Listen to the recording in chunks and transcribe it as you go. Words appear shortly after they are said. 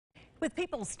With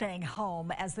people staying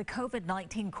home as the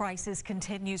COVID-19 crisis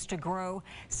continues to grow,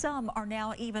 some are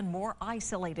now even more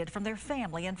isolated from their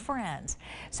family and friends.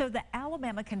 So the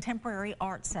Alabama Contemporary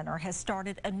Art Center has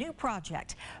started a new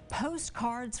project,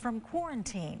 Postcards from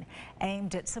Quarantine,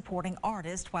 aimed at supporting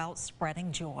artists while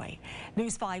spreading joy.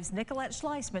 News 5's Nicolette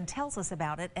Schleisman tells us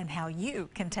about it and how you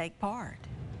can take part.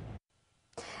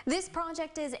 This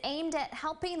project is aimed at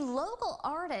helping local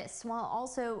artists while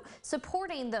also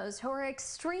supporting those who are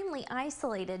extremely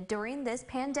isolated during this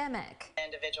pandemic.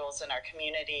 Individuals in our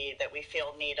community that we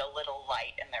feel need a little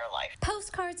light in their life.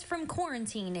 Postcards from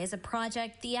Quarantine is a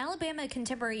project the Alabama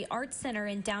Contemporary Art Center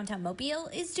in downtown Mobile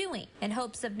is doing in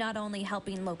hopes of not only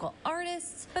helping local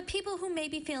artists, but people who may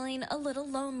be feeling a little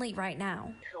lonely right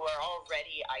now. Who are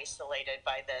already isolated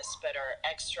by this, but are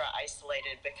extra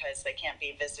isolated because they can't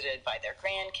be visited by their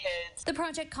grandkids. The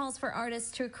project calls for artists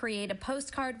to create a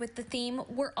postcard with the theme,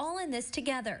 "We're all in this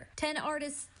together." 10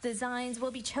 artists' designs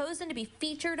will be chosen to be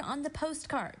featured on the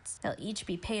postcards. They'll each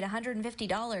be paid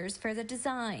 $150 for the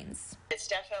designs. It's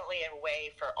definitely a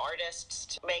way for artists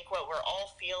to make what we're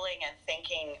all feeling and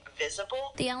thinking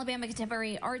visible. The Alabama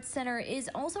Contemporary Art Center is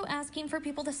also asking for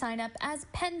people to sign up as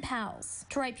pen pals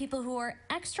to write people who are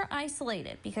extra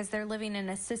isolated because they're living in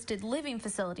assisted living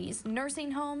facilities,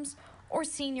 nursing homes, or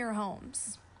senior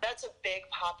homes. That's a big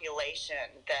population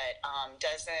that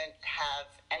doesn't have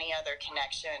any other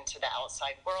connection to the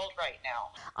outside world right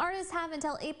now. Artists have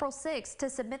until April 6th to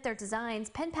submit their designs.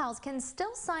 Pen pals can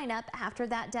still sign up after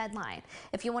that deadline.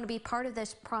 If you want to be part of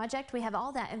this project, we have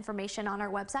all that information on our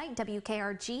website,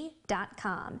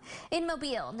 WKRG.com. In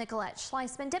Mobile, Nicolette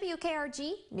Schleisman,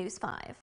 WKRG News 5.